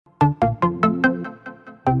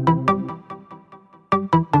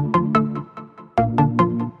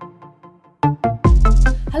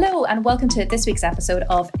and welcome to this week's episode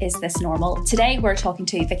of Is This Normal? Today we're talking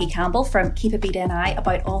to Vicki Campbell from Keep a Beat NI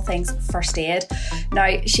about all things first aid. Now,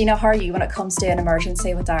 Sheena, how are you when it comes to an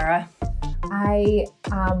emergency with Dara? I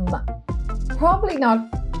am probably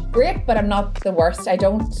not great, but I'm not the worst.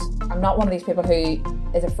 I'm not one of these people who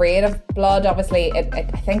is afraid of blood. Obviously, I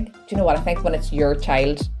think, do you know what? I think when it's your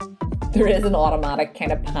child, there is an automatic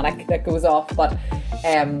kind of panic that goes off, but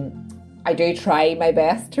I do try my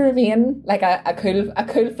best to remain like a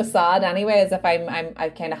cool facade anyway, as if I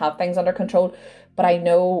kind of have things under control. But I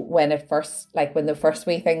know when the first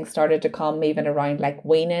wee things started to come, even around like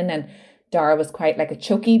weaning, and Dara was quite like a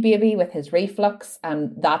choky baby with his reflux,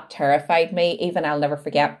 and that terrified me. Even I'll never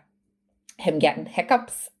forget him getting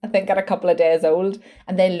hiccups, I think at a couple of days old,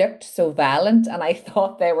 and they looked so violent, and I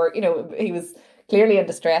thought they were, he was clearly in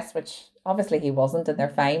distress, which obviously he wasn't, and they're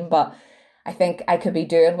fine. But I think I could be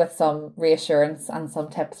doing with some reassurance and some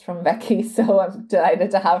tips from Vicki, so I'm delighted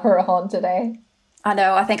to have her on today. I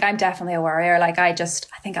know, I think I'm definitely a worrier. Like I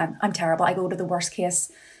think I'm terrible. I go to the worst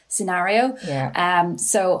case scenario. Yeah.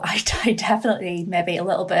 So I definitely maybe a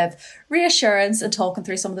little bit of reassurance and talking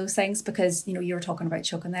through some of those things, because, you were talking about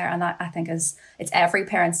choking there, and that I think it's every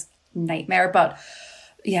parent's nightmare. But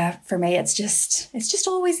yeah, for me, it's just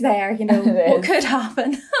always there, what could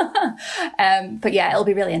happen. But yeah, it'll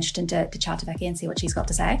be really interesting to chat to Vicki and see what she's got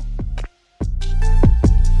to say.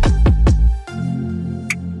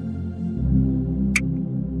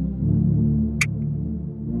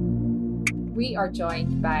 We are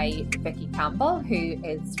joined by Vicki Campbell, who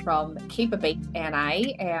is from Keep a Beat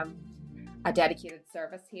NI, a dedicated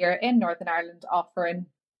service here in Northern Ireland offering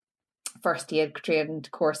first aid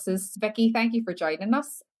trained courses. Vicki, thank you for joining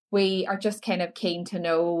us. We are just kind of keen to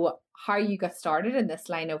know how you got started in this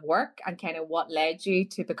line of work and kind of what led you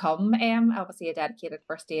to become obviously a dedicated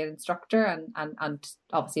first aid instructor and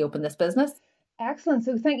obviously open this business. Excellent.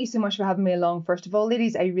 So thank you so much for having me along. First of all,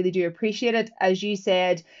 ladies, I really do appreciate it. As you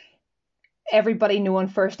said, everybody knowing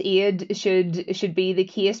first aid should be the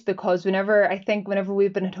case, because whenever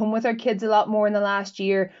we've been at home with our kids a lot more in the last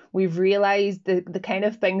year, we've realised the kind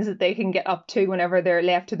of things that they can get up to whenever they're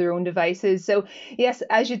left to their own devices. So yes,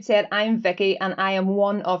 as you'd said, I'm Vicki, and I am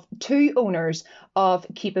one of two owners of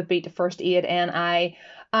Keep a Beat First Aid NI.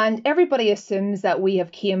 And everybody assumes that we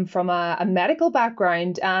have came from a medical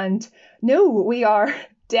background, and no, we are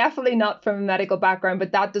definitely not from a medical background,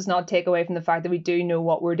 but that does not take away from the fact that we do know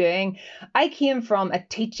what we're doing. I came from a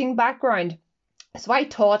teaching background. So I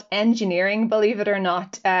taught engineering, believe it or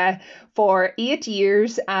not, for 8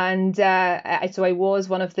 years. And so I was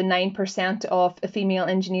one of the 9% of female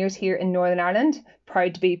engineers here in Northern Ireland.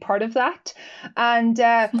 Proud to be part of that. And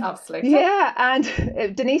absolutely. Yeah,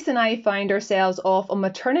 and Denise and I found ourselves off on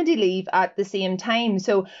maternity leave at the same time.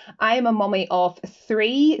 So I am a mummy of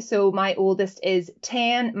 3. So my oldest is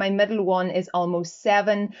 10, my middle one is almost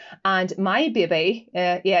 7, and my baby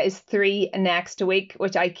is 3 next week,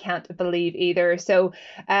 which I can't believe either. So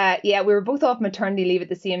we were both off maternity leave at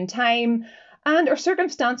the same time. And our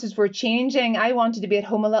circumstances were changing. I wanted to be at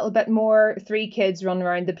home a little bit more, 3 kids running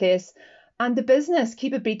around the place. And the business,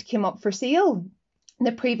 Keep a Beat, came up for sale.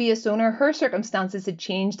 The previous owner, her circumstances had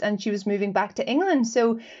changed and she was moving back to England.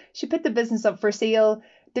 So she put the business up for sale.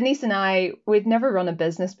 Denise and I, we'd never run a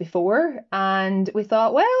business before. And we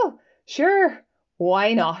thought, well, sure,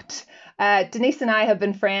 why not? Denise and I have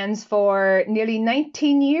been friends for nearly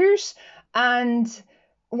 19 years. And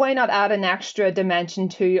why not add an extra dimension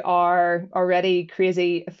to our already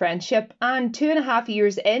crazy friendship? And 2.5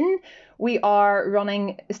 years in, we are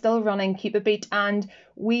still running Keep a Beat, and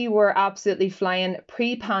we were absolutely flying.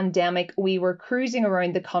 Pre-pandemic, we were cruising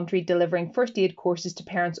around the country delivering first aid courses to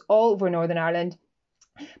parents all over Northern Ireland.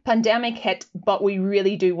 Pandemic hit, but we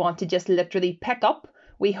really do want to just literally pick up,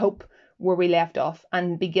 we hope, where we left off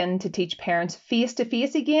and begin to teach parents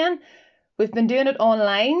face-to-face again. We've been doing it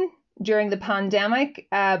online during the pandemic,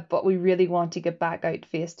 but we really want to get back out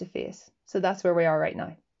face-to-face. So that's where we are right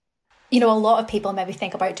now. A lot of people maybe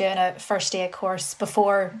think about doing a first aid course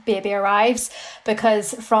before baby arrives,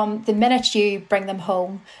 because from the minute you bring them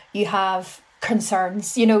home, you have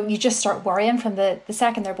concerns. You just start worrying from the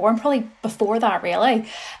second they're born, probably before that really.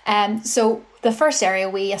 So the first area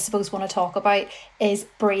we, I suppose, want to talk about is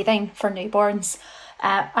breathing for newborns.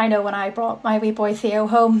 I know when I brought my wee boy Theo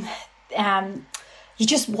home, you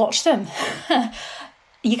just watch them.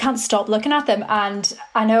 You can't stop looking at them. And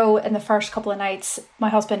I know in the first couple of nights, my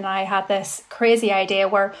husband and I had this crazy idea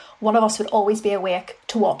where one of us would always be awake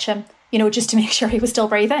to watch him, just to make sure he was still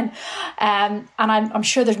breathing. And I'm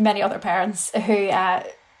sure there's many other parents who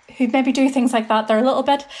maybe do things like that. They're a little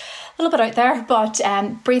bit out there, but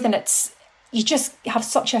breathing, you just have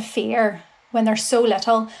such a fear when they're so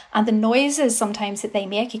little, and the noises sometimes that they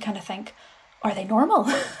make, you kind of think, are they normal?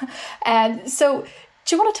 So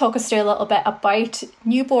do you want to talk us through a little bit about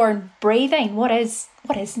newborn breathing? What is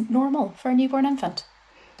normal for a newborn infant?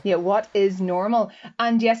 Yeah, what is normal?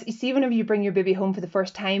 And yes, you see, whenever you bring your baby home for the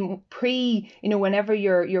first time, whenever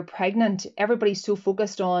you're pregnant, everybody's so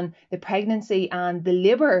focused on the pregnancy and the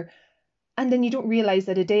labour. And then you don't realise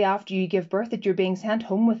that a day after you give birth that you're being sent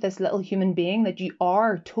home with this little human being that you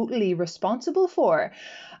are totally responsible for.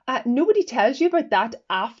 Nobody tells you about that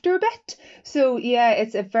after a bit. So yeah,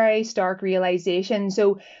 it's a very stark realisation.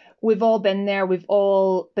 So we've all been there. We've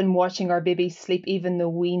all been watching our babies sleep, even though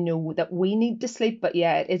we know that we need to sleep. But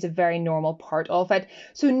yeah, it is a very normal part of it.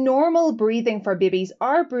 So normal breathing for babies,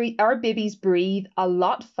 our babies breathe a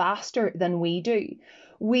lot faster than we do.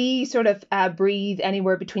 We sort of breathe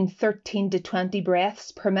anywhere between 13 to 20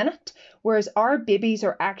 breaths per minute, whereas our babies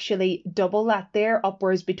are actually double that. They're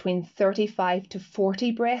upwards between 35 to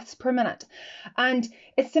 40 breaths per minute. And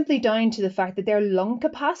it's simply down to the fact that their lung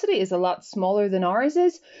capacity is a lot smaller than ours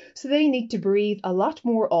is. So they need to breathe a lot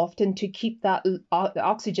more often to keep that the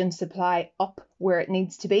oxygen supply up where it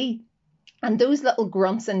needs to be. And those little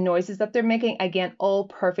grunts and noises that they're making, again, all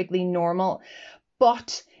perfectly normal.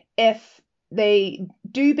 But if they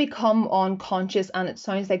do become unconscious and it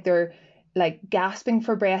sounds like they're like gasping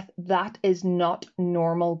for breath, that is not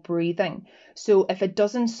normal breathing. So if it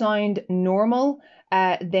doesn't sound normal,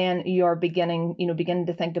 then you're beginning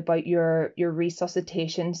to think about your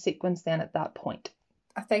resuscitation sequence then at that point.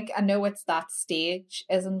 I know it's that stage,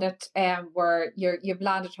 isn't it? Where you've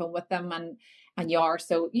landed home with them and you are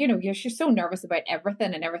so, you're so nervous about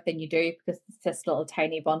everything you do, because it's this little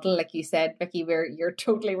tiny bundle, like you said, Vicki, where you're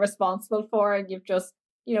totally responsible for, and you've just,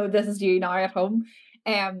 this is you now at home.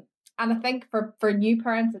 And I think for new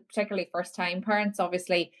parents, particularly first time parents,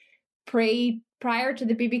 obviously prior to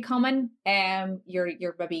the baby coming,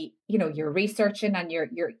 you're maybe, you're researching and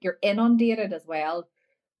you're inundated as well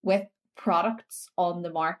with products on the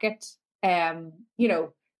market.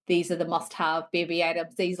 These are the must-have baby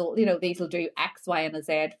items. These will do X, Y, and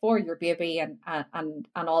Z for your baby and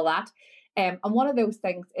all that. And one of those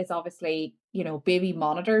things is obviously, baby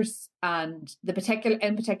monitors, and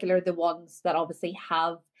in particular the ones that obviously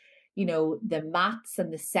have, the mats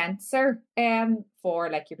and the sensor for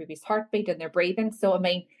like your baby's heartbeat and their breathing. So I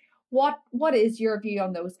mean, what is your view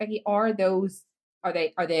on those? Vicki, are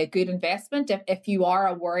they a good investment if you are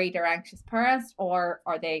a worried or anxious parent, or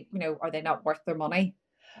are they not worth their money?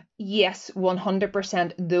 Yes,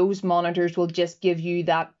 100%. Those monitors will just give you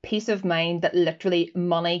that peace of mind that literally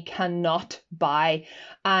money cannot buy.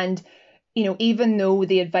 And, even though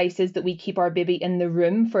the advice is that we keep our baby in the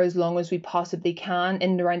room for as long as we possibly can,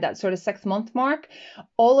 in around that sort of 6-month mark,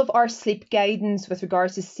 all of our sleep guidance with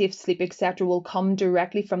regards to safe sleep, etc., will come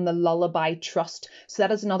directly from the Lullaby Trust. So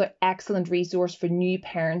that is another excellent resource for new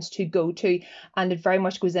parents to go to. And it very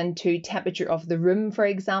much goes into temperature of the room, for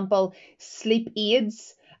example, sleep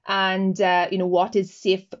aids, and what is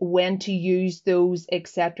safe, when to use those,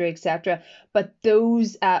 etc. But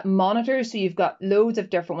those monitors, so you've got loads of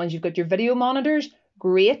different ones. You've got your video monitors,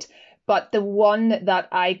 great, but the one that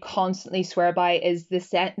I constantly swear by is the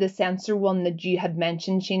sensor one that you had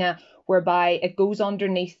mentioned, Sheena, whereby it goes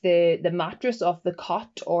underneath the mattress of the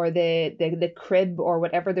cot or the crib or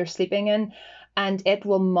whatever they're sleeping in, and it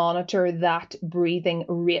will monitor that breathing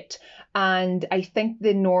rate. And I think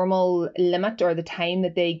the normal limit or the time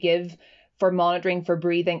that they give for monitoring for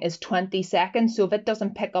breathing is 20 seconds. So if it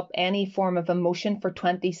doesn't pick up any form of emotion for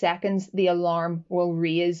 20 seconds, the alarm will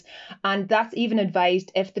raise. And that's even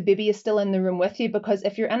advised if the baby is still in the room with you, because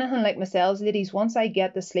if you're anything like myself, ladies, once I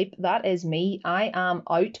get the sleep, that is me. I am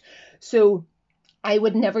out. So I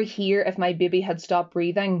would never hear if my baby had stopped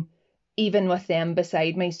breathing, even with them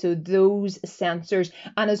beside me. So those sensors,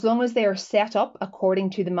 and as long as they are set up according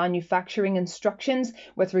to the manufacturing instructions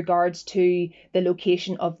with regards to the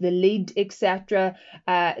location of the lead, etc.,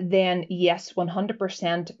 then yes,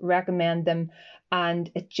 100% recommend them.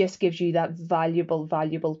 And it just gives you that valuable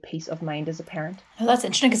peace of mind as a parent. Oh, that's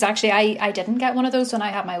interesting, because actually I didn't get one of those when I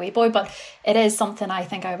had my wee boy, but it is something I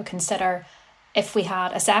think I would consider if we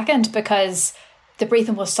had a second, because the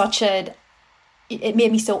breathing was it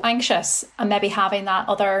made me so anxious, and maybe having that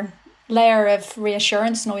other layer of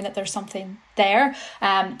reassurance, knowing that there's something there.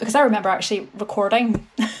 Because I remember actually recording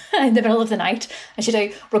in the middle of the night,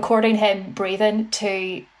 recording him breathing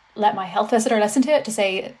to let my health visitor listen to it to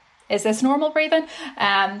say, is this normal breathing?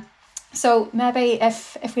 So maybe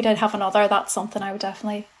if we did have another, that's something I would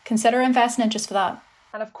definitely consider investing in just for that.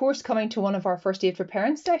 And of course, coming to one of our First Aid for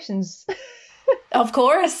Parents sessions. Of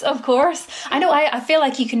course, of course. I know, I feel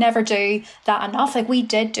like you can never do that enough. Like, we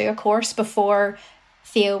did do a course before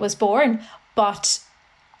Theo was born, but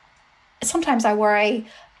sometimes I worry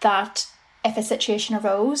that if a situation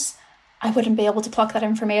arose, I wouldn't be able to pluck that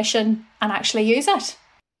information and actually use it.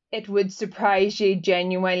 It would surprise you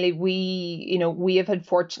genuinely. We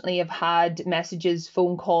have had messages,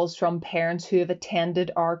 phone calls from parents who have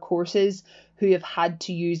attended our courses, who have had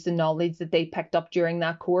to use the knowledge that they picked up during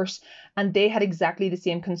that course. And they had exactly the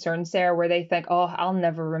same concerns there, where they think, oh, I'll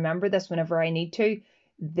never remember this whenever I need to.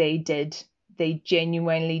 They did. They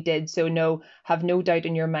genuinely did. So no, have no doubt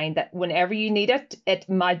in your mind that whenever you need it, it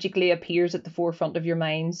magically appears at the forefront of your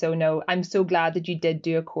mind. So no, I'm so glad that you did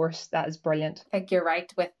do a course. That is brilliant. I think you're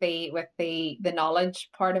right with the knowledge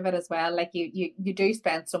part of it as well. Like you do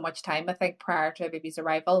spend so much time, I think, prior to a baby's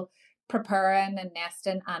arrival, preparing and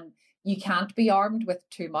nesting, and you can't be armed with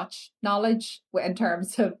too much knowledge in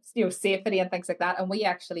terms of safety and things like that. And we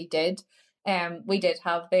actually did. We did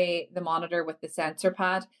have the monitor with the sensor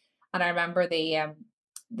pad. And I remember the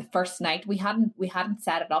first night we hadn't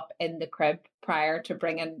set it up in the crib prior to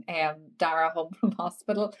bringing Dara home from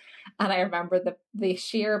hospital, and I remember the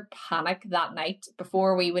sheer panic that night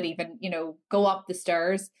before we would even go up the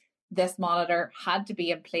stairs. This monitor had to be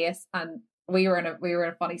in place, and we were in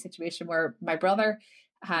a funny situation where my brother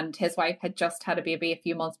and his wife had just had a baby a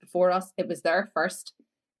few months before us. It was their first.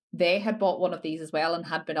 They had bought one of these as well and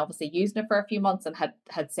had been obviously using it for a few months and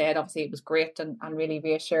had said obviously it was great and really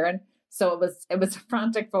reassuring. So it was a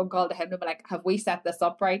frantic phone call to him to be like, have we set this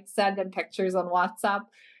up right? Sending pictures on WhatsApp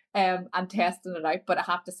and testing it out. But I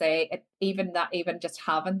have to say, even just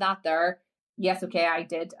having that there, yes, okay, I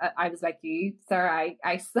did. I was like you, sir.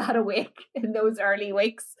 I sat awake in those early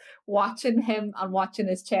weeks watching him and watching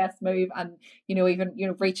his chest move, and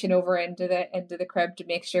even reaching over into the crib to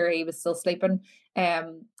make sure he was still sleeping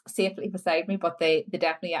safely beside me. But they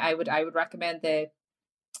definitely, I would recommend the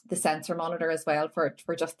sensor monitor as well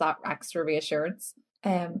for just that extra reassurance.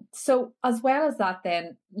 So as well as that,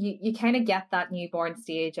 then you kind of get that newborn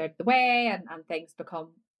stage out of the way, and things become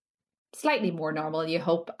slightly more normal, you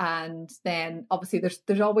hope. And then obviously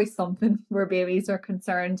there's always something where babies are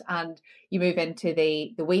concerned, and you move into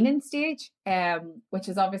the weaning stage, which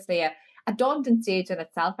is obviously a daunting stage in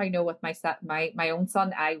itself. I know with my own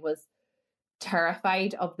son, I was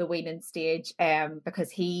terrified of the weaning stage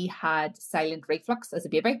because he had silent reflux as a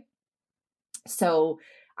baby. So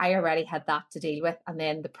I already had that to deal with, and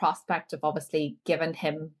then the prospect of obviously giving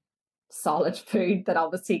him solid food that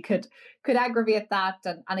obviously could aggravate that,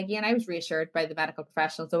 and again, I was reassured by the medical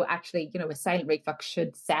professionals, so actually his silent reflux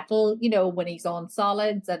should settle when he's on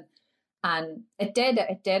solids, and it did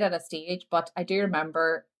at a stage. But I do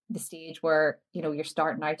remember the stage where you're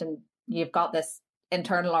starting out and you've got this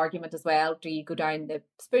internal argument as well. Do you go down the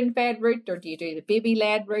spoon-fed route or do you do the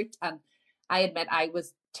baby-led route? And I admit I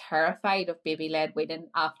was terrified of baby-led weaning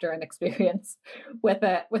after an experience with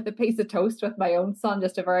a piece of toast with my own son,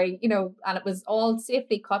 just a very and it was all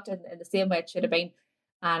safely cut in the same way it should have been,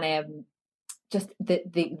 and just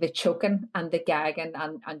the choking and the gagging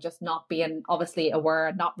and just not being obviously aware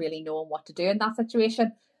and not really knowing what to do in that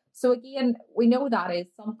situation. So again, we know that is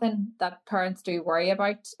something that parents do worry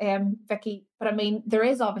about, Vicki. But I mean, there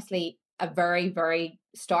is obviously a very, very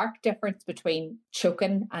stark difference between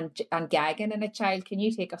choking and gagging in a child. Can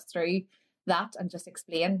you take us through that and just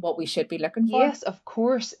explain what we should be looking for? Yes, of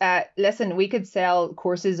course. Listen, we could sell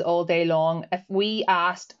courses all day long. If we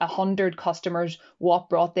asked 100 customers what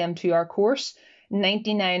brought them to our course,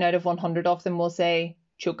 99 out of 100 of them will say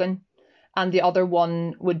choking. And the other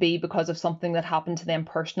one would be because of something that happened to them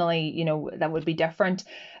personally, that would be different.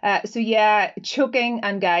 So yeah, choking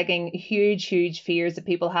and gagging, huge, huge fears that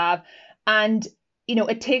people have. And,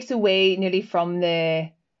 it takes away nearly from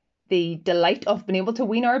the delight of being able to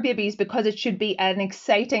wean our babies, because it should be an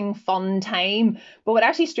exciting, fun time. But what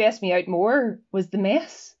actually stressed me out more was the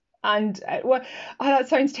mess. And that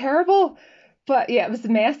sounds terrible. But yeah, it was the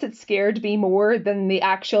mess that scared me more than the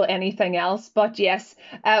actual anything else. But yes,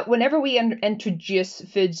 whenever we introduce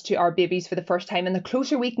foods to our babies for the first time, and the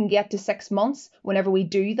closer we can get to 6 months, whenever we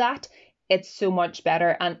do that, it's so much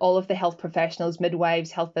better. And all of the health professionals,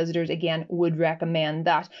 midwives, health visitors, again, would recommend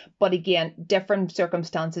that. But again, different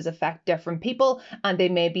circumstances affect different people, and they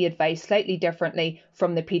may be advised slightly differently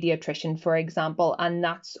from the pediatrician, for example, and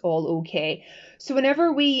that's all okay. So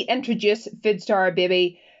whenever we introduce foods to our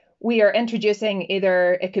baby, we are introducing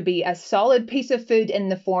either it could be a solid piece of food in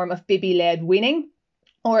the form of baby-led weaning,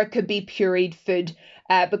 or it could be pureed food,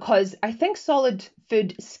 because I think solid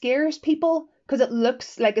food scares people because it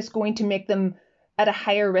looks like it's going to make them at a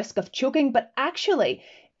higher risk of choking. But actually,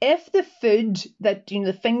 if the food that,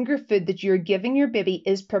 the finger food that you're giving your baby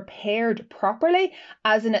is prepared properly,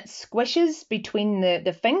 as in it squishes between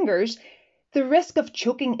the fingers, the risk of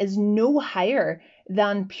choking is no higher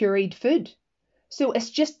than pureed food. So it's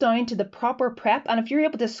just down to the proper prep. And if you're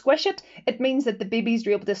able to squish it, it means that the babies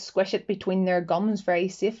are able to squish it between their gums very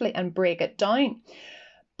safely and break it down.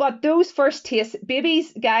 But those first tastes,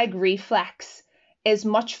 babies' gag reflex is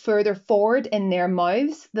much further forward in their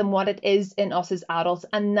mouths than what it is in us as adults.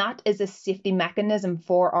 And that is a safety mechanism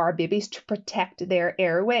for our babies to protect their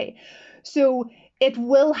airway. So it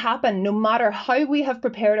will happen no matter how we have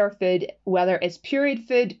prepared our food, whether it's pureed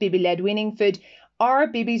food, baby-led weaning food, our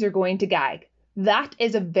babies are going to gag. That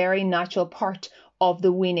is a very natural part of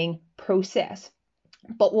the weaning process.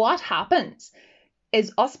 But what happens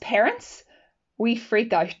is us parents, we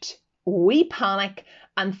freak out, we panic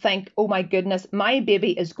and think, oh my goodness, my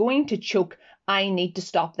baby is going to choke. I need to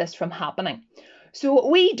stop this from happening. So what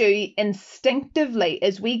we do instinctively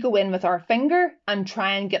is we go in with our finger and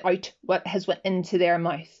try and get out what has went into their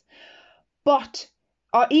mouth. But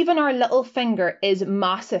even our little finger is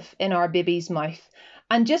massive in our baby's mouth.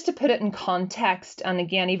 And just to put it in context, and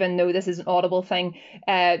again, even though this is an audible thing,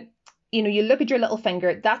 you look at your little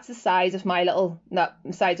finger, that's the size of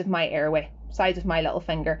size of my airway, size of my little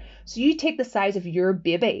finger. So you take the size of your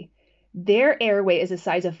baby, their airway is the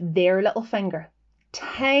size of their little finger.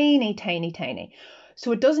 Tiny, tiny, tiny.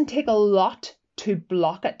 So it doesn't take a lot to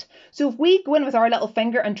block it. So if we go in with our little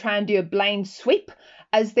finger and try and do a blind sweep,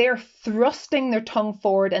 as they're thrusting their tongue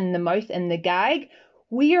forward in the mouth in the gag,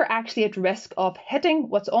 we are actually at risk of hitting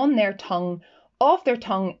what's on their tongue, off their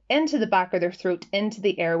tongue, into the back of their throat, into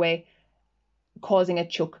the airway, causing a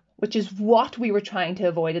choke, which is what we were trying to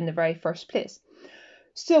avoid in the very first place.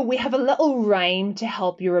 So we have a little rhyme to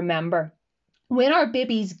help you remember. When our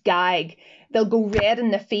babies gag, they'll go red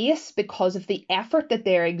in the face because of the effort that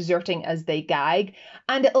they're exerting as they gag,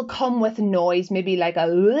 and it'll come with noise, maybe like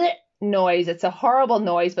a noise. It's a horrible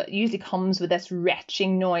noise, but it usually comes with this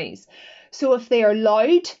retching noise. So if they are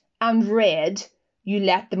loud and red, you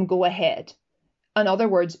let them go ahead. In other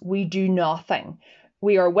words, we do nothing.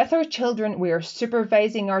 We are with our children. We are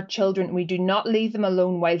supervising our children. We do not leave them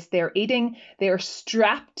alone whilst they're eating. They are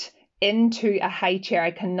strapped into a high chair.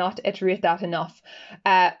 I cannot iterate that enough.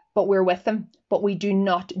 But we're with them. But we do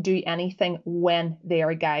not do anything when they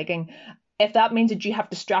are gagging. If that means that you have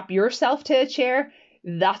to strap yourself to a chair,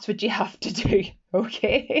 that's what you have to do.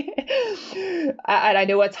 Okay. And I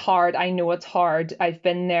know it's hard. I've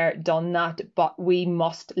been there, done that, but we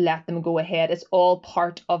must let them go ahead. It's all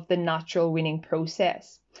part of the natural weaning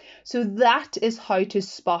process. So that is how to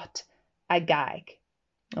spot a gag.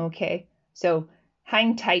 Okay. So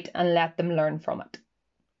hang tight and let them learn from it.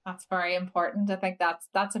 That's very important. I think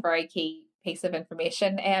that's a very key piece of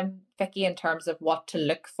information, Vicki, in terms of what to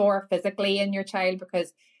look for physically in your child,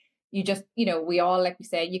 because you just, we all, like we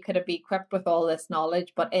say, you could have been equipped with all this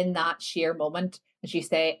knowledge, but in that sheer moment, as you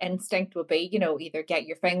say, instinct would be, either get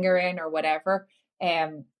your finger in or whatever,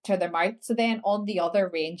 to their mouth. So then on the other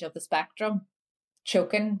range of the spectrum,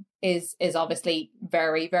 choking is obviously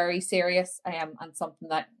very, very serious, and something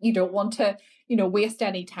that you don't want to, waste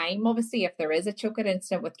any time, obviously, if there is a choking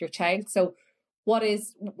incident with your child. So what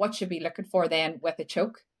should we be looking for then with a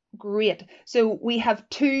choke? Great. So we have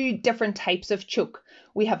two different types of choke.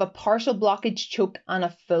 We have a partial blockage choke and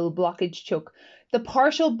a full blockage choke. The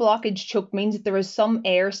partial blockage choke means that there is some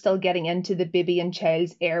air still getting into the baby and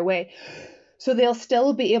child's airway. So they'll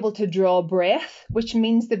still be able to draw breath, which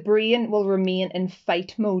means the brain will remain in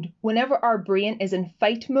fight mode. Whenever our brain is in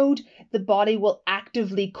fight mode, the body will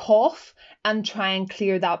actively cough and try and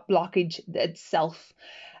clear that blockage itself.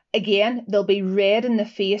 Again, they'll be red in the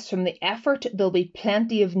face from the effort. There'll be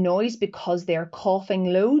plenty of noise because they're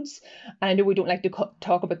coughing loads. And I know we don't like to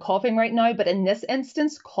talk about coughing right now, but in this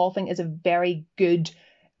instance, coughing is a very good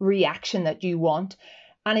reaction that you want.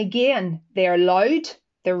 And again, they're loud,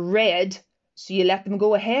 they're red, so you let them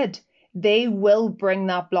go ahead. They will bring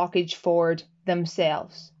that blockage forward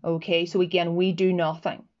themselves. Okay, so again, we do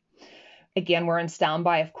nothing. Again, we're in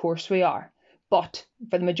standby, of course we are. But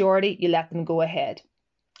for the majority, you let them go ahead.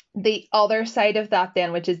 The other side of that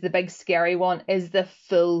then, which is the big scary one, is the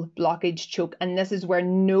full blockage choke. And this is where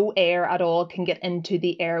no air at all can get into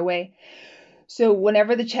the airway. So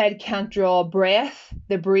whenever the child can't draw breath,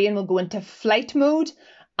 the brain will go into flight mode,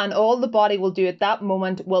 and all the body will do at that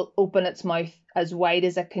moment will open its mouth as wide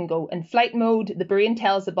as it can go. In flight mode, the brain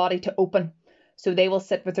tells the body to open. So they will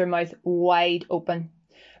sit with their mouth wide open.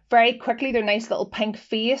 Very quickly, their nice little pink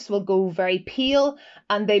face will go very pale,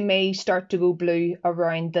 and they may start to go blue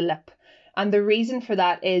around the lip. And the reason for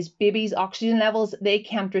that is babies' oxygen levels, they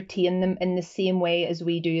can't retain them in the same way as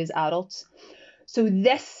we do as adults. So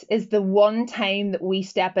this is the one time that we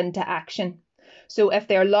step into action. So if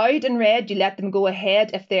they're loud and red, you let them go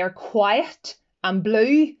ahead. If they're quiet and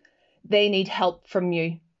blue, they need help from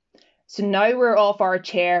you. So now we're off our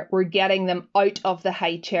chair, we're getting them out of the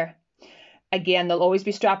high chair. Again, they'll always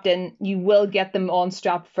be strapped in. You will get them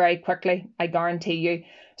unstrapped very quickly, I guarantee you.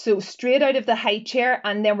 So straight out of the high chair,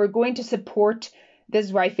 and then we're going to support, this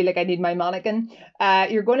is where I feel like I need my mannequin.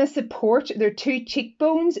 You're going to support their two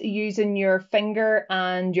cheekbones using your finger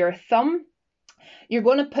and your thumb. You're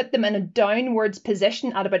going to put them in a downwards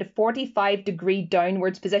position at about a 45-degree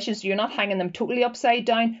downwards position. So you're not hanging them totally upside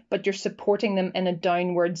down, but you're supporting them in a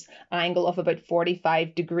downwards angle of about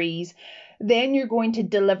 45 degrees. Then you're going to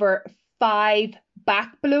deliver 5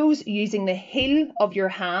 back blows using the heel of your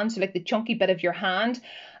hand, so like the chunky bit of your hand.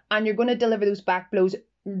 And you're going to deliver those back blows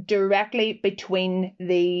directly between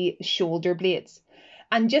the shoulder blades.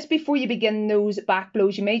 And just before you begin those back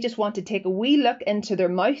blows, you may just want to take a wee look into their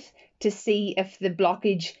mouth to see if the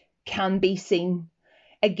blockage can be seen.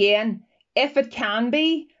 Again, if it can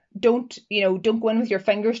be, don't go in with your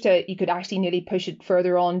fingers you could actually nearly push it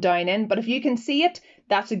further on down in. But if you can see it,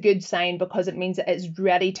 that's a good sign, because it means that it's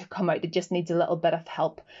ready to come out. It just needs a little bit of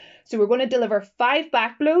help. So we're going to deliver 5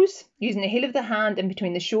 back blows using the heel of the hand in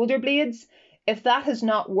between the shoulder blades. If that has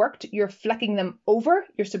not worked, you're flicking them over.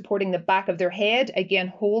 You're supporting the back of their head. Again,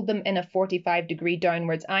 hold them in a 45-degree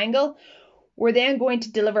downwards angle. We're then going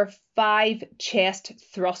to deliver 5 chest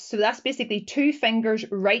thrusts. So that's basically 2 fingers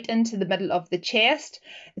right into the middle of the chest.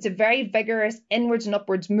 It's a very vigorous inwards and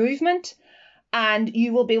upwards movement, and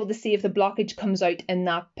you will be able to see if the blockage comes out in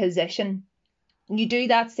that position. You do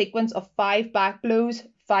that sequence of 5 back blows,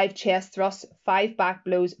 5 chest thrusts, 5 back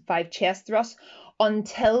blows, 5 chest thrusts,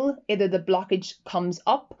 until either the blockage comes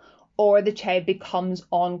up or the child becomes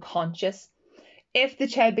unconscious. If the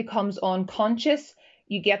child becomes unconscious,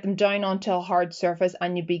 you get them down onto a hard surface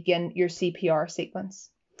and you begin your CPR sequence.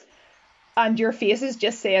 And your faces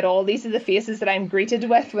just say it all. These are the faces that I'm greeted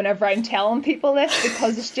with whenever I'm telling people this,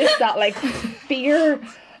 because it's just that like fear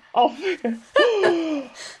of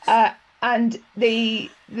and the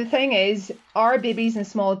thing is, our babies and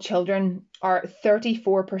small children are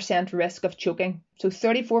 34% risk of choking. So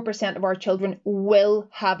 34% of our children will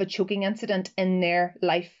have a choking incident in their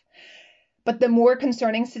life. But the more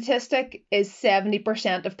concerning statistic is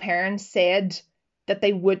 70% of parents said that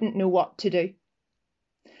they wouldn't know what to do.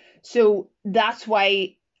 So that's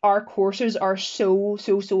why our courses are so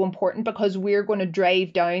important, because we're going to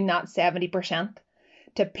drive down that 70%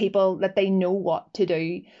 to people that they know what to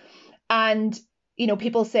do. And,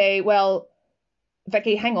 people say, well,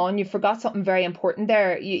 Vicki, hang on, you forgot something very important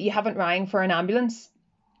there. You haven't rang for an ambulance.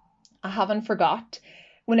 I haven't forgot.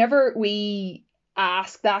 Whenever we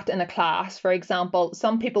ask that in a class, for example,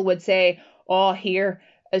 some people would say, oh, here,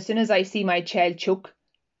 as soon as I see my child choke,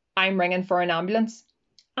 I'm ringing for an ambulance.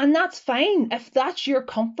 And that's fine. If that's your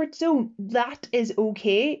comfort zone, that is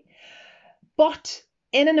okay. But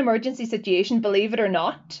in an emergency situation, believe it or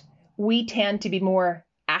not, we tend to be more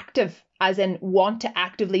active, as in want to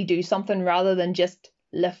actively do something rather than just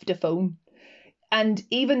lift a phone. And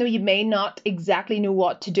even though you may not exactly know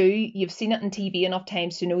what to do, you've seen it on TV enough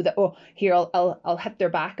times to know that, oh, here, I'll hit their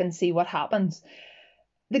back and see what happens.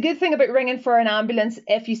 The good thing about ringing for an ambulance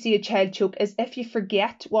if you see a child choke is if you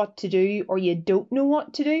forget what to do or you don't know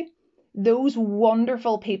what to do, those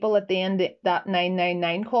wonderful people at the end of that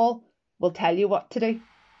 999 call will tell you what to do.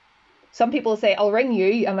 Some people say, I'll ring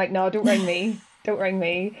you. I'm like, no, don't ring me. Don't ring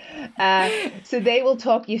me. So they will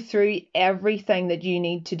talk you through everything that you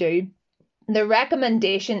need to do. The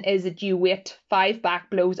recommendation is that you wait 5 back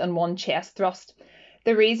blows and 1 chest thrust.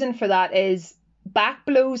 The reason for that is back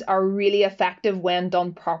blows are really effective when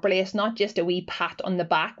done properly. It's not just a wee pat on the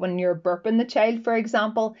back when you're burping the child, for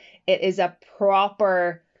example. It is a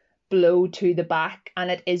proper blow to the back, and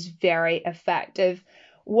it is very effective.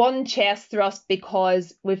 1 chest thrust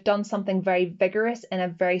because we've done something very vigorous in a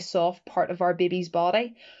very soft part of our baby's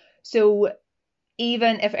body. So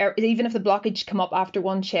even if the blockage come up after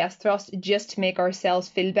 1 chest thrust, just to make ourselves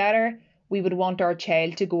feel better, we would want our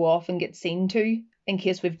child to go off and get seen to, in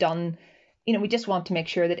case we've done, we just want to make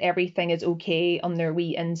sure that everything is okay on their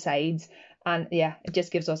wee insides. And yeah, it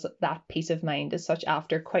just gives us that peace of mind as such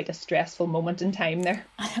after quite a stressful moment in time there.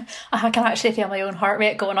 I can actually feel my own heart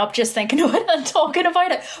rate going up just thinking of it and talking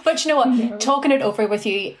about it. But you know what? No. Talking it over with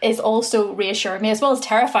you is also reassuring me, as well as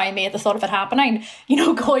terrifying me at the thought of it happening.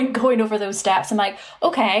 Going over those steps. I'm like,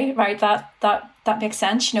 okay, right, that makes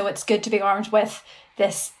sense. It's good to be armed with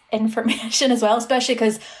this information as well, especially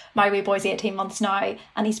because my wee boy's 18 months now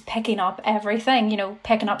and he's picking up everything,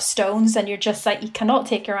 picking up stones, and you're just like, you cannot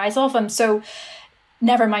take your eyes off him. So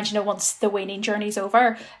never mind, once the weaning journey's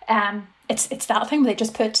over, it's that thing where they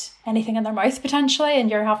just put anything in their mouth potentially, and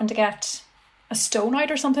you're having to get a stone out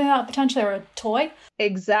or something like that potentially, or a toy.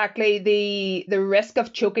 Exactly. The risk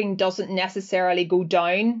of choking doesn't necessarily go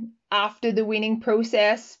down after the weaning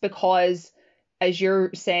process, because, as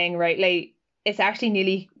you're saying rightly, it's actually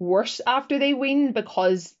nearly worse after they wean,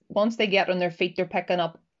 because once they get on their feet, they're picking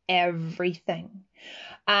up everything.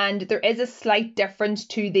 And there is a slight difference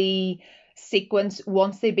to the sequence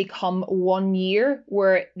once they become 1 year,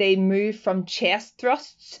 where they move from chest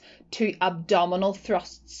thrusts to abdominal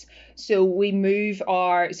thrusts. So we make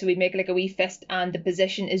like a wee fist, and the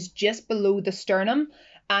position is just below the sternum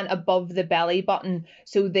and above the belly button.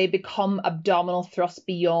 So they become abdominal thrusts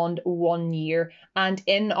beyond 1 year. And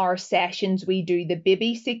in our sessions, we do the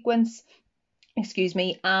baby sequence,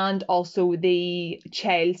 and also the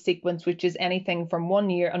child sequence, which is anything from 1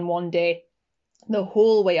 year and 1 day, the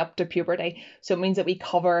whole way up to puberty. So it means that we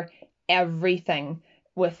cover everything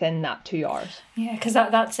within that 2 hours. Yeah, because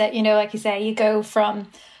that's it. Like you say, you go from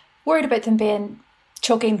worried about them being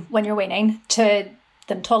choking when you're weaning to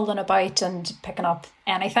them toddling about and picking up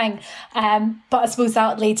anything. But I suppose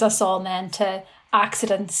that leads us on then to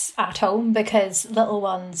accidents at home, because little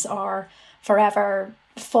ones are forever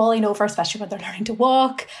falling over, especially when they're learning to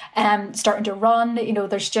walk, starting to run.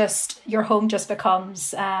 There's just, your home just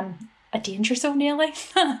becomes a danger zone nearly.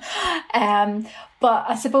 But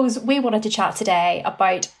I suppose we wanted to chat today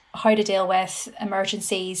about how to deal with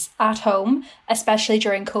emergencies at home, especially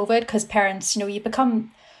during COVID, because parents, you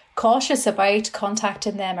become cautious about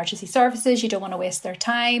contacting the emergency services. You don't want to waste their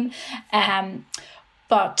time.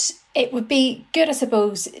 But it would be good, I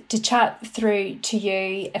suppose, to chat through to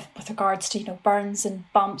you with regards to, burns and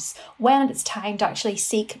bumps, when it's time to actually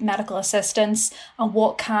seek medical assistance and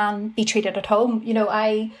what can be treated at home.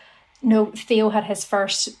 I know Theo had his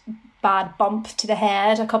first bad bump to the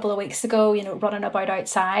head a couple of weeks ago, running about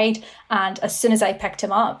outside. And as soon as I picked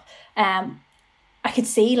him up, I could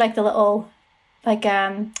see like the little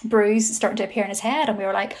bruise starting to appear in his head. And we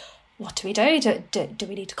were like, what do we do? Do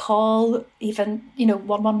we need to call even,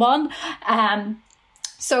 111?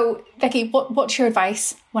 So Vicki, what's your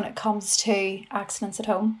advice when it comes to accidents at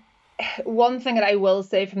home? One thing that I will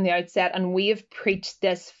say from the outset, and we have preached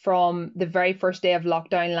this from the very first day of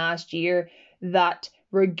lockdown last year, that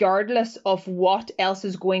regardless of what else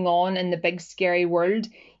is going on in the big scary world,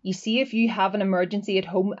 you see, if you have an emergency at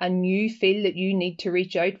home and you feel that you need to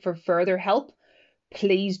reach out for further help,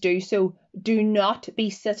 please do so. Do not be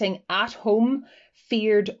sitting at home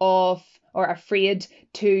feared of or afraid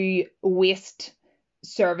to waste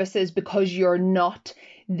services, because you're not.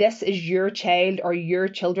 This is your child or your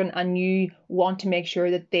children, and you want to make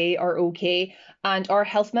sure that they are okay. And our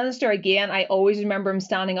health minister, again, I always remember him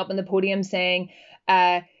standing up on the podium saying,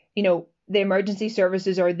 the emergency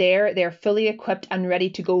services are there. They're fully equipped and ready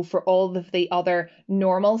to go for all of the other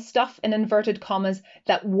normal stuff, in inverted commas,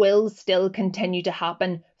 that will still continue to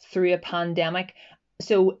happen through a pandemic.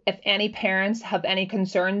 So if any parents have any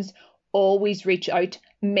concerns, always reach out.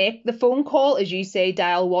 Make the phone call, as you say,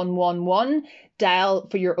 dial 111, dial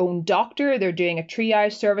for your own doctor. They're doing a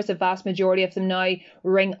triage service, a vast majority of them now.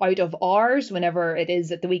 Ring out of hours whenever it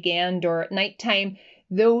is at the weekend or at night time.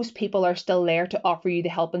 Those people are still there to offer you the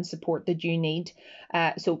help and support that you need.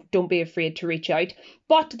 So don't be afraid to reach out.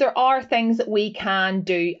 But there are things that we can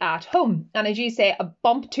do at home. And as you say, a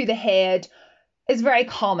bump to the head is very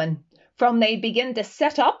common. From they begin to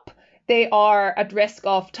sit up, they are at risk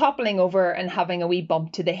of toppling over and having a wee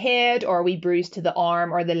bump to the head or a wee bruise to the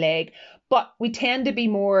arm or the leg. But we tend to be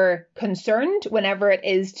more concerned whenever it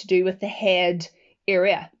is to do with the head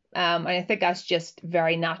area. And I think that's just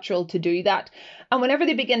very natural to do that. And whenever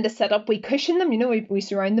they begin to sit up, we cushion them. We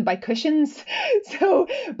surround them by cushions.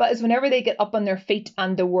 But it's whenever they get up on their feet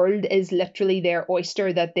and the world is literally their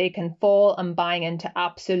oyster, that they can fall and bang into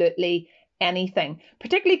absolutely anything.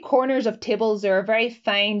 Particularly corners of tables. They're a very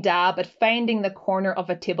fine dab at finding the corner of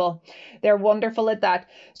a table. They're wonderful at that.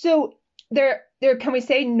 So they're can we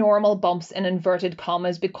say normal bumps in inverted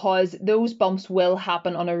commas, because those bumps will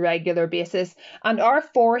happen on a regular basis. And our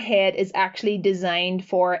forehead is actually designed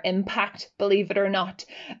for impact, believe it or not.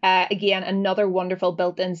 Again, another wonderful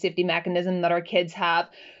built-in safety mechanism that our kids have.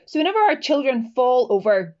 So whenever our children fall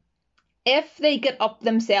over, if they get up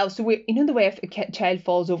themselves, so the way if a child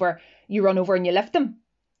falls over, you run over and you lift them.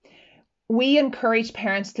 we encourage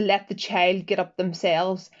parents to let the child get up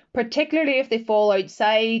themselves, particularly if they fall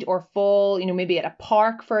outside or fall, maybe at a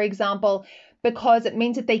park, for example, because it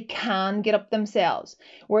means that they can get up themselves.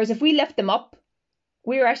 Whereas if we lift them up,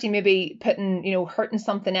 we're actually maybe hurting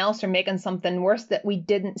something else or making something worse that we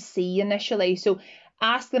didn't see initially. So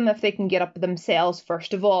ask them if they can get up themselves,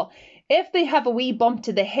 first of all. If they have a wee bump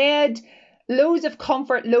to the head, loads of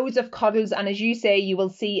comfort, loads of cuddles, and as you say, you will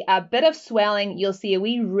see a bit of swelling. You'll see a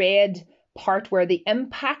wee red part where the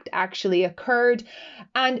impact actually occurred,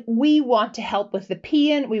 and we want to help with the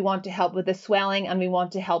pain, we want to help with the swelling, and we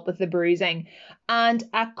want to help with the bruising. And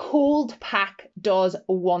a cold pack does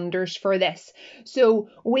wonders for this. So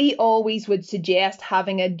we always would suggest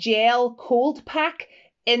having a gel cold pack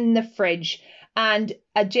in the fridge, and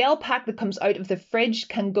a gel pack that comes out of the fridge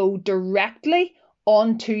can go directly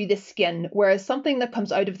onto the skin, whereas something that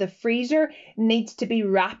comes out of the freezer needs to be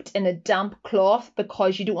wrapped in a damp cloth,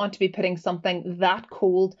 because you don't want to be putting something that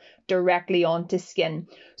cold directly onto skin.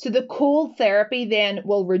 So the cold therapy then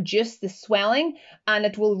will reduce the swelling, and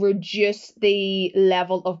it will reduce the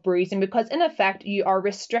level of bruising, because in effect you are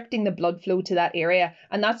restricting the blood flow to that area.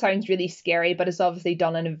 And that sounds really scary, but it's obviously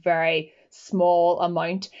done in a very small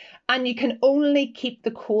amount. And you can only keep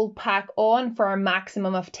the cold pack on for a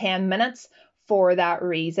maximum of 10 minutes for that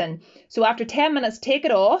reason. So after 10 minutes, take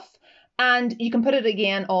it off, and you can put it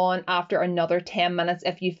again on after another 10 minutes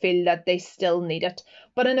if you feel that they still need it.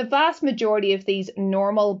 But in a vast majority of these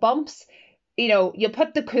normal bumps, you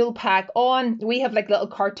put the cool pack on. We have like little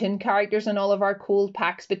cartoon characters in all of our cold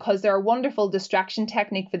packs because they're a wonderful distraction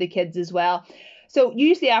technique for the kids as well. So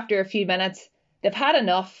usually after a few minutes, they've had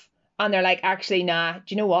enough and they're like, actually, nah, do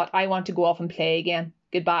you know what? I want to go off and play again.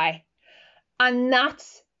 Goodbye. And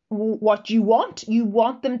that's what you want. You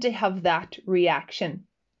want them to have that reaction,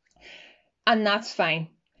 and that's fine.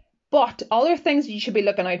 But other things you should be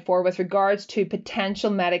looking out for with regards to potential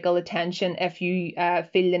medical attention, if you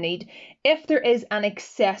feel the need, if there is an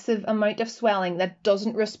excessive amount of swelling that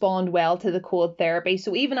doesn't respond well to the cold therapy.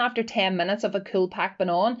 So even after 10 minutes of a cool pack been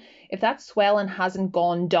on, if that swelling hasn't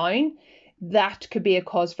gone down, that could be a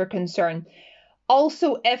cause for concern.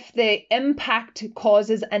 Also, if the impact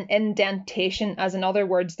causes an indentation, as in other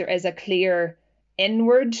words, there is a clear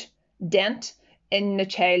inward dent in the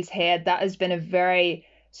child's head, that has been a very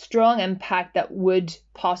strong impact that would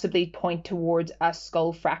possibly point towards a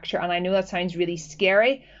skull fracture. And I know that sounds really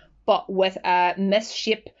scary, but with a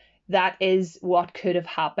misshape, that is what could have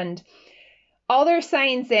happened. Other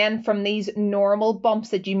signs then from these normal bumps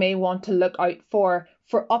that you may want to look out for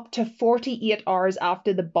up to 48 hours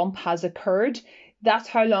after the bump has occurred. That's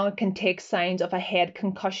how long it can take signs of a head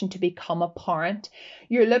concussion to become apparent.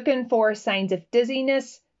 You're looking for signs of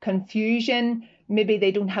dizziness, confusion, maybe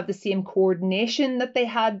they don't have the same coordination that they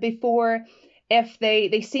had before. If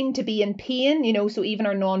they seem to be in pain, so even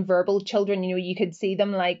our non-verbal children, you could see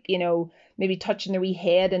them like, maybe touching their wee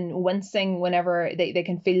head and wincing whenever they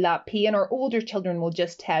can feel that pain, or older children will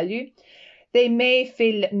just tell you. They may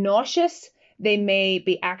feel nauseous. They may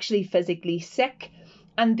be actually physically sick.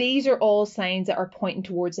 And these are all signs that are pointing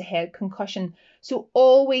towards a head concussion. So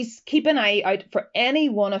always keep an eye out for any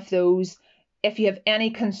one of those. If you have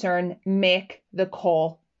any concern, make the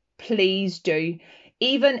call. Please do.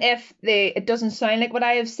 Even if it doesn't sound like what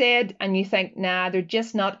I have said and you think, nah, they're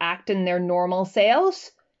just not acting their normal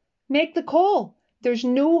selves, make the call. There's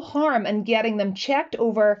no harm in getting them checked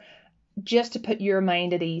over just to put your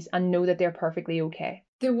mind at ease and know that they're perfectly okay.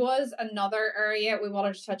 There was another area we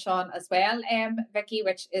wanted to touch on as well, Vicki,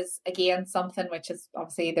 which is again something which is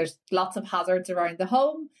obviously there's lots of hazards around the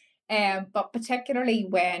home, but particularly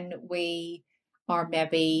when we are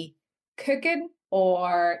maybe cooking,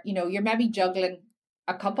 or you're maybe juggling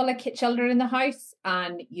a couple of children in the house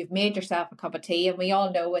and you've made yourself a cup of tea, and we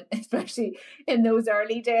all know it, especially in those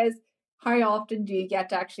early days, how often do you get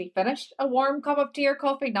to actually finish a warm cup of tea or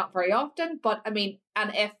coffee? Not very often, but and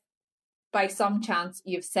if by some chance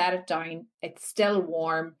you've set it down, it's still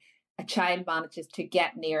warm, a child manages to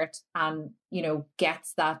get near it and,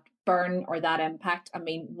 gets that burn or that impact.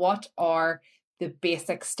 What are the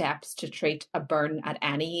basic steps to treat a burn at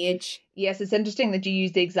any age? Yes, it's interesting that you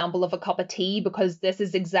use the example of a cup of tea, because this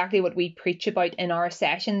is exactly what we preach about in our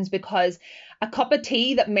sessions, because a cup of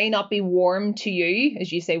tea that may not be warm to you,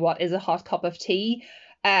 as you say, what is a hot cup of tea?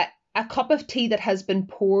 A cup of tea that has been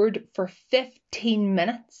poured for 15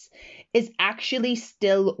 minutes is actually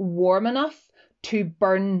still warm enough to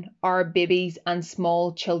burn our babies and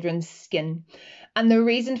small children's skin. And the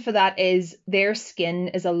reason for that is their skin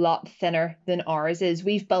is a lot thinner than ours is.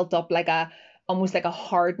 We've built up almost like a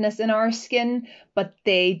hardness in our skin, but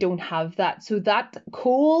they don't have that. So that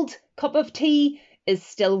cold cup of tea is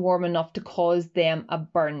still warm enough to cause them a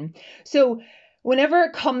burn. So whenever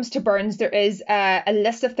it comes to burns, there is a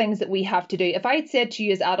list of things that we have to do. If I had said to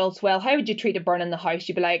you as adults, well, how would you treat a burn in the house?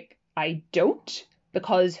 You'd be like, I don't,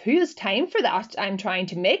 because who has time for that? I'm trying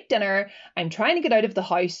to make dinner. I'm trying to get out of the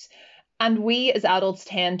house. And we as adults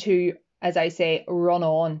tend to, as I say, run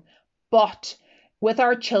on. But with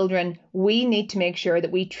our children, we need to make sure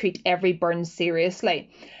that we treat every burn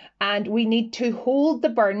seriously. And we need to hold the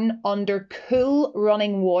burn under cool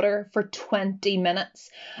running water for 20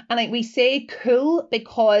 minutes. And we say cool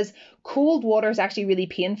because cold water is actually really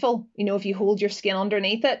painful, if you hold your skin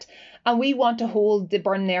underneath it. And we want to hold the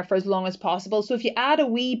burn there for as long as possible. So if you add a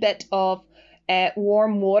wee bit of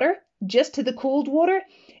warm water just to the cold water,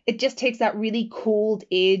 it just takes that really cold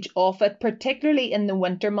edge off it, particularly in the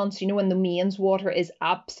winter months, when the mains water is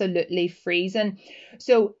absolutely freezing.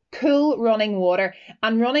 So cool running water,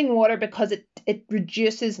 and running water because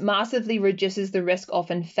it massively reduces the risk of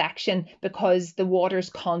infection because the water's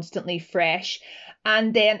constantly fresh.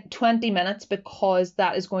 And then 20 minutes because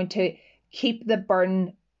that is going to keep the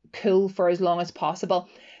burn cool for as long as possible.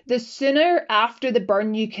 The sooner after the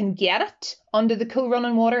burn you can get it under the cool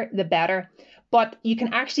running water, the better. But you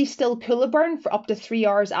can actually still cool a burn for up to 3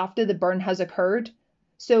 hours after the burn has occurred.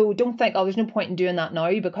 So don't think, there's no point in doing that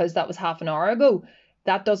now because that was half an hour ago.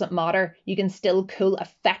 That doesn't matter. You can still cool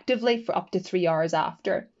effectively for up to 3 hours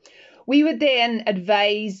after. We would then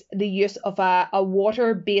advise the use of a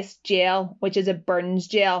water-based gel, which is a burns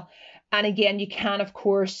gel. And again, you can, of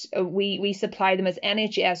course, we supply them as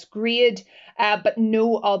NHS grade, but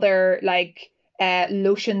no other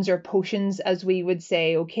lotions or potions, as we would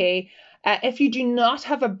say, okay? If you do not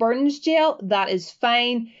have a burns gel, that is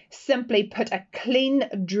fine. Simply put a clean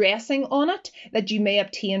dressing on it that you may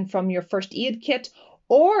obtain from your first aid kit.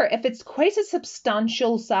 Or if it's quite a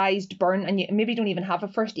substantial sized burn and you maybe don't even have a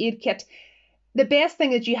first aid kit, the best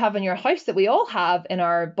thing that you have in your house that we all have in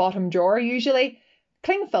our bottom drawer usually,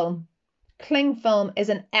 cling film. Cling film is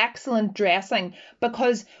an excellent dressing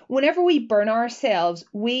because whenever we burn ourselves,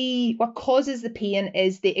 what causes the pain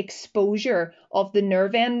is the exposure of the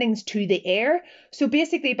nerve endings to the air. So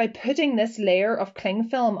basically by putting this layer of cling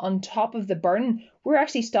film on top of the burn, we're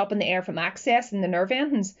actually stopping the air from accessing the nerve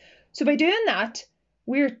endings. So by doing that,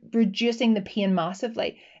 we're reducing the pain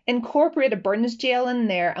massively. Incorporate a burns gel in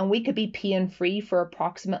there and we could be pain free for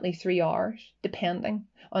approximately 3 hours, depending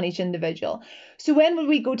on each individual. So when will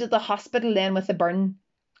we go to the hospital then with a burn?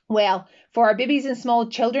 Well, for our babies and small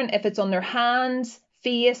children, if it's on their hands,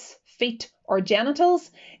 face, feet or genitals,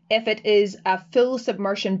 if it is a full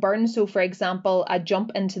submersion burn, so for example, a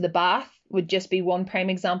jump into the bath would just be one prime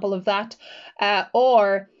example of that,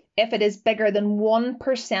 or if it is bigger than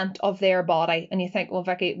 1% of their body. And you think, well,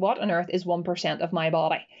 Vicki, what on earth is 1% of my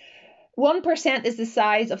body? 1% is the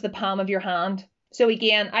size of the palm of your hand. So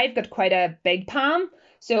again, I've got quite a big palm,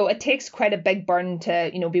 so it takes quite a big burn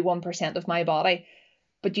to, be 1% of my body.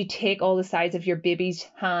 But you take all the size of your baby's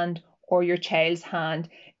hand or your child's hand,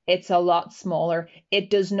 it's a lot smaller. It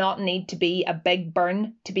does not need to be a big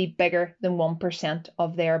burn to be bigger than 1%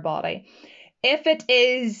 of their body. If it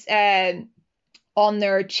is on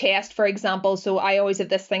their chest, for example, so I always have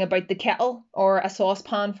this thing about the kettle or a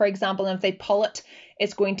saucepan, for example, and if they pull it,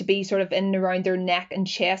 it's going to be sort of in and around their neck and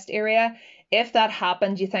chest area. If that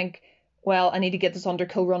happens, you think, well, I need to get this under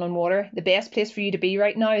cool running water. The best place for you to be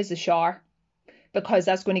right now is the shower, because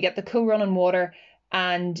that's going to get the cool running water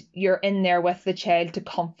and you're in there with the child to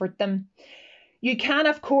comfort them. You can,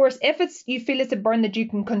 of course, if you feel it's a burn that you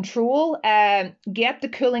can control, get the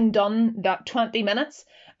cooling done that 20 minutes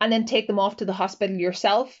and then take them off to the hospital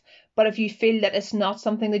yourself. But if you feel that it's not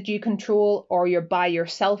something that you control or you're by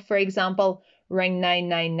yourself, for example, ring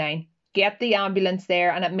 999. Get the ambulance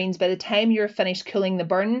there, and it means by the time you're finished cooling the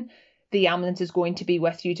burn, the ambulance is going to be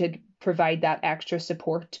with you to provide that extra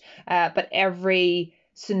support. But every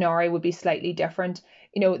scenario would be slightly different.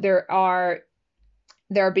 There are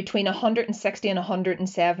between 160 and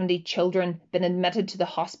 170 children been admitted to the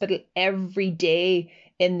hospital every day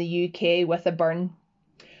in the UK with a burn.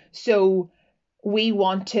 So we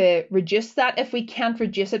want to reduce that. If we can't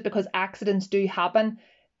reduce it because accidents do happen,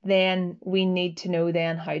 then we need to know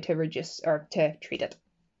then how to reduce or to treat it.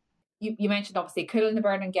 You mentioned obviously cooling the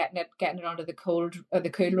burn and getting it under the cool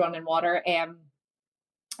running water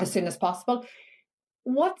as soon as possible.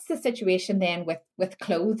 What's the situation then with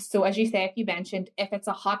clothes? So as you said, you mentioned if it's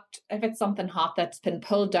something hot that's been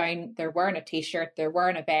pulled down, they're wearing a t-shirt, they're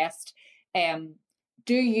wearing a vest,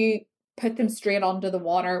 do you put them straight under the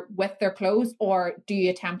water with their clothes, or do you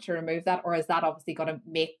attempt to remove that, or is that obviously going to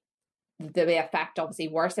make the effect obviously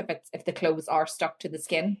worse if the clothes are stuck to the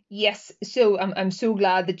skin? Yes, so I'm so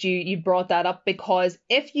glad that you brought that up, because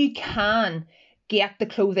if you can get the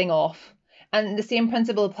clothing off, and the same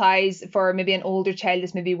principle applies for maybe an older child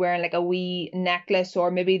that's maybe wearing like a wee necklace,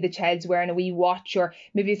 or maybe the child's wearing a wee watch, or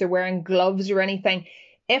maybe if they're wearing gloves or anything.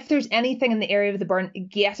 If there's anything in the area of the burn,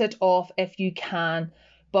 get it off if you can.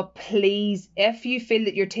 But please, if you feel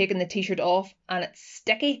that you're taking the t-shirt off and it's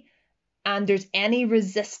sticky and there's any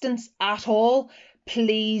resistance at all,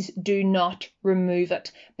 please do not remove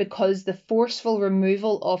it, because the forceful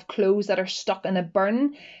removal of clothes that are stuck in a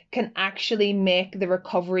burn can actually make the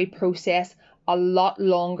recovery process a lot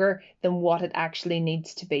longer than what it actually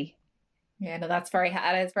needs to be. Yeah, no, that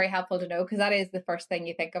is very helpful to know, because that is the first thing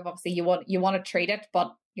you think of. Obviously, you want to treat it,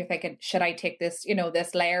 but you're thinking, should I take this,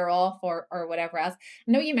 this layer off or whatever else?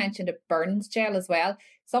 I know you mentioned a burns gel as well.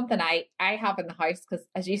 Something I have in the house, because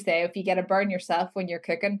as you say, if you get a burn yourself when you're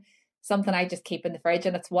cooking, something I just keep in the fridge,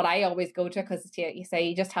 and it's what I always go to, because you say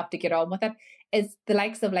you just have to get on with it, is the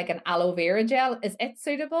likes of like an aloe vera gel. Is it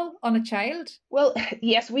suitable on a child? Well,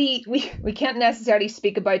 yes, we can't necessarily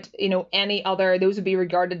speak about, any other, those would be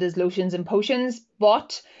regarded as lotions and potions,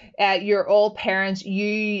 but you're all parents,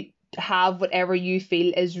 you have whatever you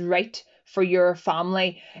feel is right for your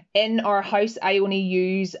family. In our house, I only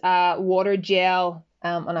use water gel,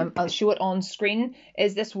 and I'll show it on screen,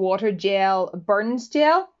 is this water gel burns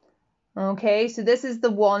gel. Okay, so this is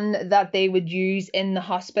the one that they would use in the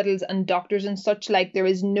hospitals and doctors and such. Like, there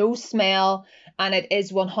is no smell, and it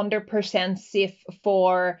is 100% safe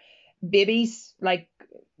for babies, like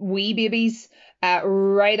wee babies,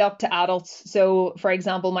 right up to adults. So, for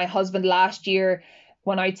example, my husband last year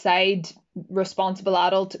went outside, responsible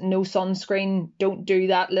adult, no sunscreen, don't do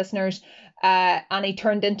that, listeners, and he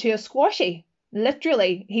turned into a squashy.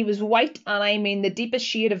 Literally, he was white, and I mean the deepest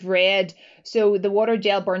shade of red. So the water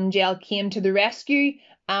gel burn gel came to the rescue,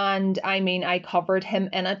 and I mean, I covered him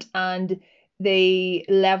in it, and the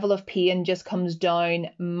level of pain just comes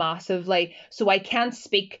down massively. So I can't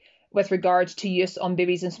speak with regards to use on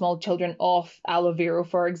babies and small children of aloe vera,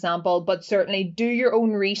 for example, but certainly do your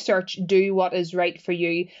own research, do what is right for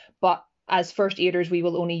you. But as first aiders, we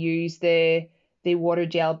will only use the water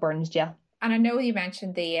gel burns gel. And I know you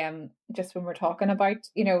mentioned the just when we're talking about,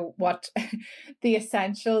 what the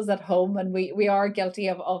essentials at home, and we are guilty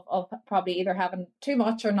of probably either having too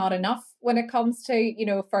much or not enough when it comes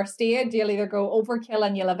to, first aid. You'll either go overkill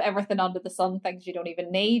and you'll have everything under the sun, things you don't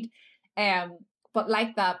even need. But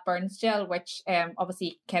like that burns gel, which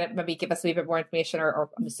obviously can maybe give us a wee bit more information, or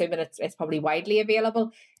I'm assuming it's probably widely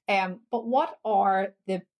available. But what are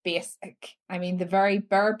the basic, the very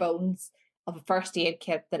bare bones of a first aid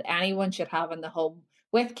kit that anyone should have in the home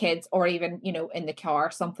with kids, or even, in the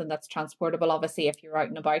car, something that's transportable, obviously, if you're out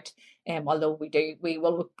and about. Although we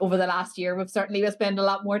will, over the last year, we've certainly spent a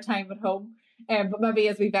lot more time at home. But maybe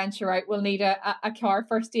as we venture out, we'll need a car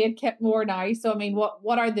first aid kit more now. So,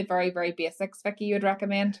 what are the very, very basics, Vicki, you would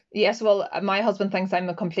recommend? Yes, well, my husband thinks I'm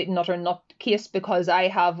a complete and utter nutcase, because I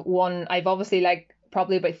have one, I've obviously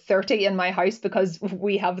probably about 30 in my house, because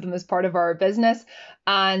we have them as part of our business.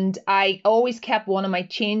 And I always kept one in my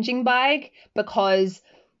changing bag, because,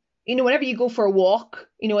 whenever you go for a walk,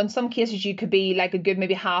 in some cases you could be like a good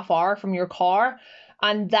maybe half hour from your car,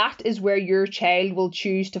 and that is where your child will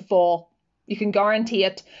choose to fall. You can guarantee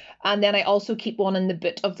it. And then I also keep one in the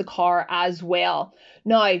boot of the car as well.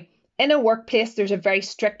 Now, in a workplace, there's a very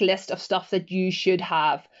strict list of stuff that you should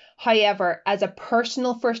have. However, as a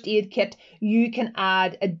personal first aid kit, you can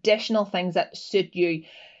add additional things that suit you.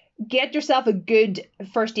 Get yourself a good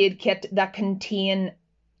first aid kit that contain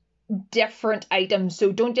different items.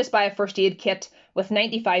 So don't just buy a first aid kit with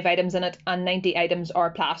 95 items in it and 90 items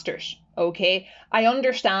are plasters. Okay, I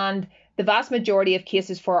understand the vast majority of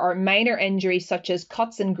cases for our minor injuries, such as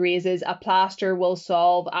cuts and grazes, a plaster will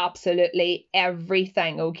solve absolutely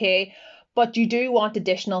everything. Okay, but you do want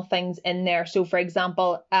additional things in there. So, for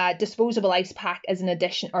example, a disposable ice pack is an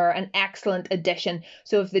addition, or an excellent addition.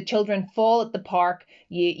 So if the children fall at the park,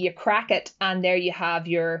 you crack it, and there you have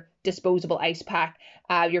your disposable ice pack.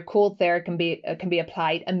 Your cold there can be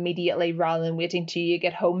applied immediately rather than waiting till you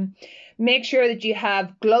get home. Make sure that you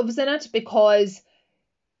have gloves in it, because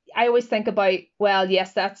I always think about, well,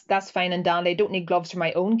 yes, that's fine and dandy. I don't need gloves for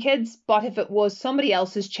my own kids, but if it was somebody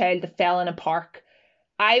else's child that fell in a park,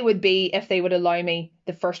 I would be, if they would allow me,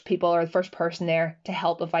 the first people or the first person there to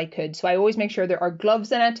help if I could. So I always make sure there are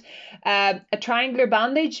gloves in it. A triangular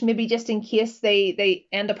bandage, maybe just in case they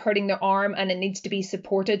end up hurting their arm and it needs to be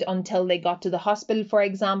supported until they got to the hospital, for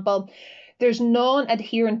example. There's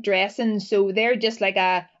non-adherent dressings, so they're just like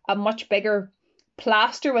a much bigger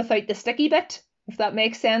plaster without the sticky bit, if that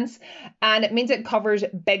makes sense. And it means it covers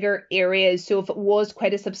bigger areas. So if it was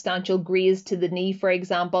quite a substantial graze to the knee, for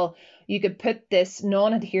example, you could put this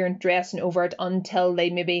non-adherent dressing over it until they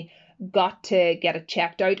maybe got to get it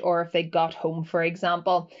checked out, or if they got home, for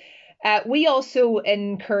example. We also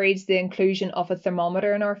encourage the inclusion of a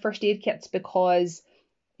thermometer in our first aid kits because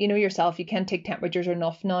you know yourself, you can't take temperatures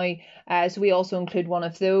enough now. So we also include one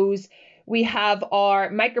of those. We have our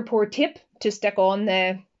micropore tape to stick on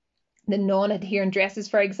the non-adherent dresses,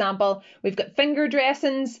 for example. We've got finger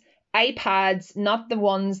dressings, iPads, not the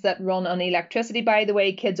ones that run on electricity, by the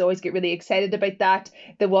way. Kids always get really excited about that.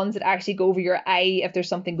 The ones that actually go over your eye if there's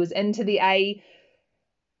something goes into the eye.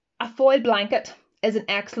 A foil blanket is an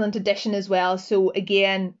excellent addition as well. So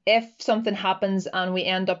again, if something happens and we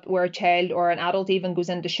end up where a child or an adult even goes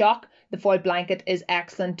into shock, the foil blanket is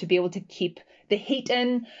excellent to be able to keep the heat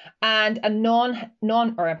in. And a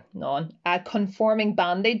conforming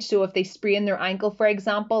bandage. So if they sprain their ankle, for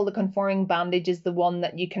example, the conforming bandage is the one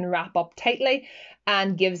that you can wrap up tightly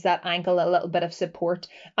and gives that ankle a little bit of support.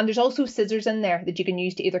 And there's also scissors in there that you can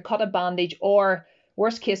use to either cut a bandage or,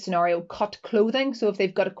 worst case scenario, cut clothing. So if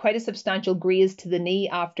they've got quite a substantial graze to the knee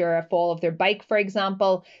after a fall of their bike, for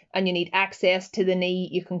example, and you need access to the knee,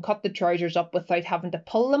 you can cut the trousers up without having to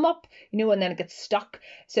pull them up, you know, and then it gets stuck.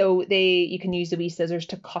 So you can use the wee scissors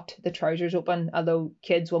to cut the trousers open, although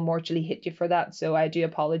kids will mortally hit you for that. So I do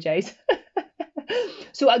apologize.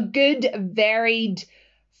 So a good varied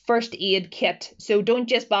first aid kit. So don't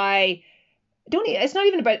just buy, it's not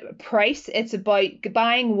even about price. It's about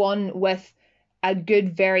buying one with a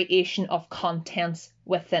good variation of contents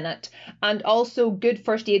within it. And also good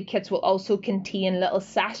first aid kits will also contain little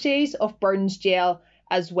sachets of burns gel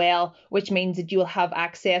as well, which means that you'll have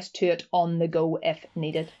access to it on the go if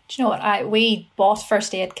needed. Do you know what? We bought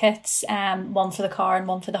first aid kits, one for the car and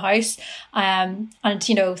one for the house. And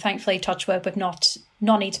you know, thankfully, touch wood, we've not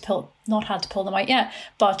had to pull them out yet.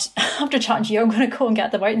 But after chatting to you, I'm going to go and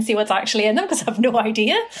get them out and see what's actually in them because I have no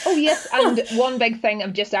idea. Oh yes, and one big thing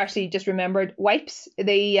I've just remembered: wipes.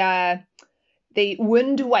 The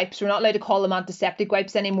wound wipes, we're not allowed to call them antiseptic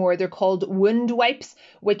wipes anymore. They're called wound wipes,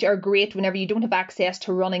 which are great whenever you don't have access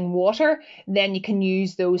to running water. Then you can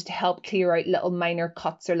use those to help clear out little minor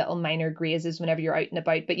cuts or little minor grazes whenever you're out and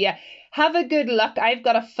about. But yeah, have a good look. I've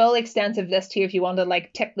got a full extensive list here if you want to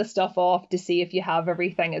like tick the stuff off to see if you have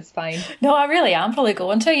everything. It's fine. No, I really am probably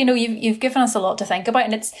going to. You know, you've given us a lot to think about,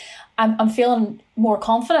 and I'm feeling more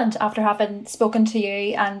confident after having spoken to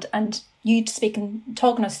you and you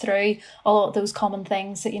talking us through all of those common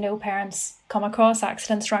things that, you know, parents come across,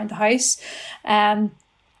 accidents around the house.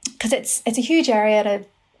 Because it's a huge area,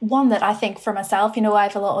 one that I think for myself, you know, I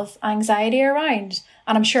have a lot of anxiety around,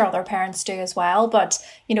 and I'm sure other parents do as well. But,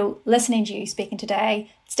 you know, listening to you speaking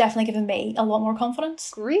today, it's definitely given me a lot more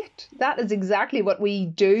confidence. Great. That is exactly what we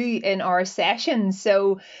do in our sessions.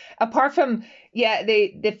 So apart from,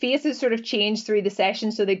 the faces sort of change through the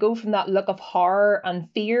session. So they go from that look of horror and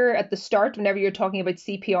fear at the start, whenever you're talking about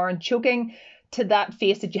CPR and choking, to that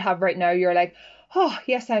face that you have right now. You're like, oh,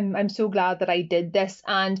 yes, I'm so glad that I did this.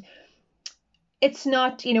 And it's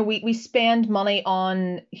not, you know, we spend money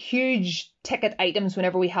on huge ticket items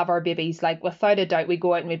whenever we have our babies. Like, without a doubt, we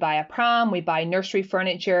go out and we buy a pram, we buy nursery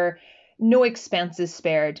furniture, no expenses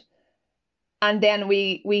spared. And then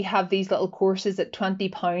we have these little courses at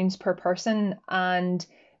 £20 per person, and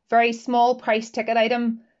very small price ticket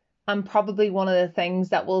item, and probably one of the things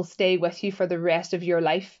that will stay with you for the rest of your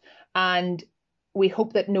life. And we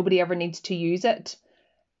hope that nobody ever needs to use it,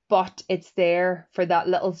 but it's there for that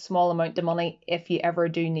little small amount of money if you ever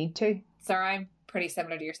do need to. Sarah, I'm pretty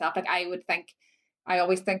similar to yourself. Like, I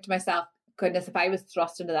always think to myself, goodness, if I was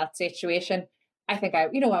thrust into that situation, I think I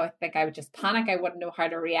would just panic. I wouldn't know how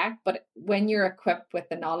to react. But when you're equipped with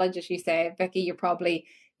the knowledge, as you say, Vicki,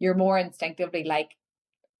 you're more instinctively like,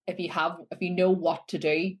 if you know what to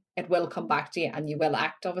do, it will come back to you and you will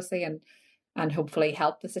act, obviously, and hopefully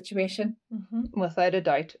help the situation. Mm-hmm. Without a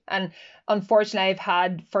doubt. And unfortunately, I've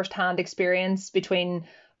had firsthand experience between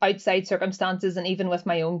outside circumstances and even with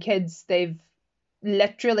my own kids. They've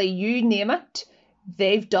literally, you name it,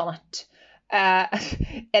 they've done it. And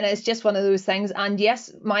it's just one of those things. And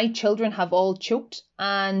yes, my children have all choked,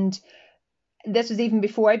 and this was even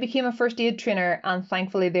before I became a first aid trainer, and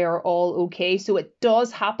thankfully they are all okay. So it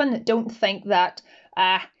does happen. Don't think that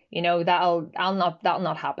that'll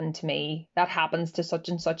not happen to me. That happens to such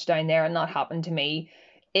and such down there and not happen to me.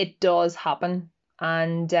 It does happen.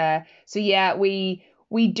 And so yeah,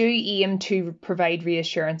 we do aim to provide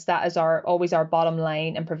reassurance. That is always our bottom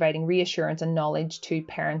line, in providing reassurance and knowledge to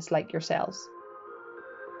parents like yourselves.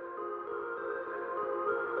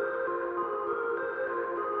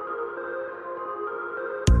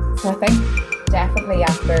 So I think definitely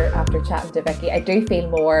after chatting to Vicki, I do feel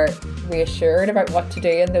more reassured about what to do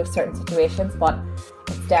in those certain situations, but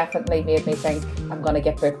it's definitely made me think I'm going to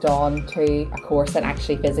get booked on to a course and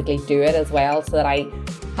actually physically do it as well, so that I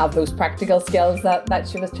have those practical skills that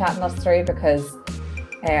she was chatting us through, because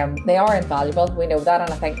they are invaluable. We know that,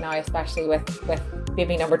 and I think now, especially with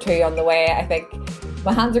baby number 2 on the way, I think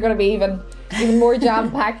my hands are going to be even more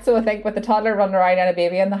jam-packed. So I think with the toddler running around and a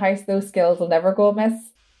baby in the house, those skills will never go amiss.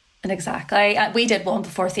 And exactly. We did one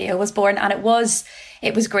before Theo was born, and it was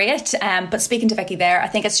great. But speaking to Vicki there, I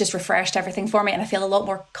think it's just refreshed everything for me, and I feel a lot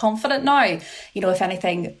more confident now, you know, if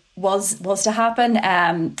anything was to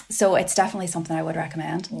happen. So it's definitely something I would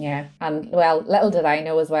recommend. Yeah. And well, little did I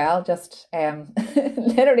know as well, just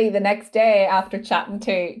literally the next day after chatting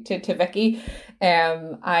to Vicki,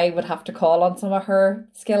 I would have to call on some of her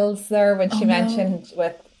skills there when she mentioned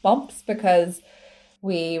with bumps, because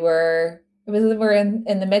we're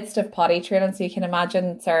in the midst of potty training, so you can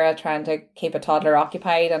imagine Sarah trying to keep a toddler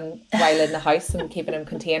occupied and while in the house and keeping him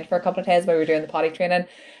contained for a couple of days while we were doing the potty training.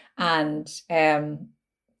 And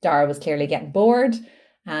Dara was clearly getting bored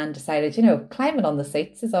and decided, you know, climbing on the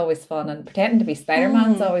seats is always fun, and pretending to be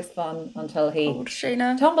Spider-Man's always fun, until he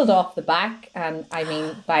tumbled off the back and, I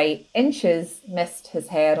mean, by inches missed his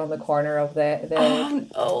head on the corner of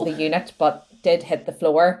the unit, but did hit the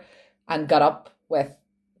floor and got up with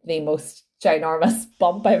the most ginormous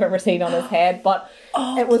bump I've ever seen on his head. But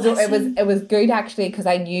it was good actually, because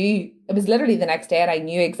I knew it was literally the next day, and I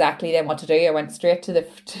knew exactly then what to do. I went straight to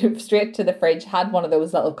the fridge, had one of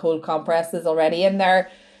those little cold compresses already in there,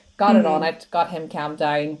 got it on it, got him calmed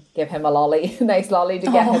down, give him a lolly, nice lolly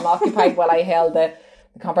to get him occupied while I held the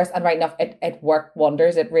compress. And right enough, it worked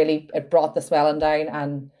wonders. It brought the swelling down,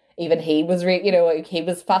 and even he was he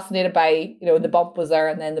was fascinated by, you know, the bump was there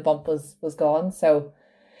and then the bump was gone. So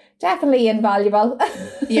definitely invaluable.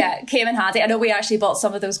 Yeah, came in handy. I know we actually bought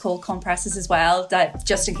some of those cold compresses as well, that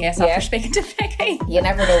just in case after speaking to Vicki. You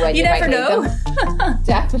never know when you might need them.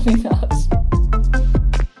 Definitely not.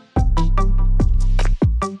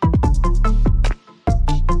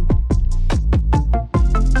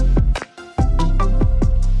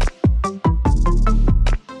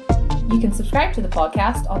 You can subscribe to the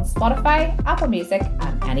podcast on Spotify, Apple Music,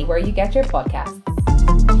 and anywhere you get your podcasts.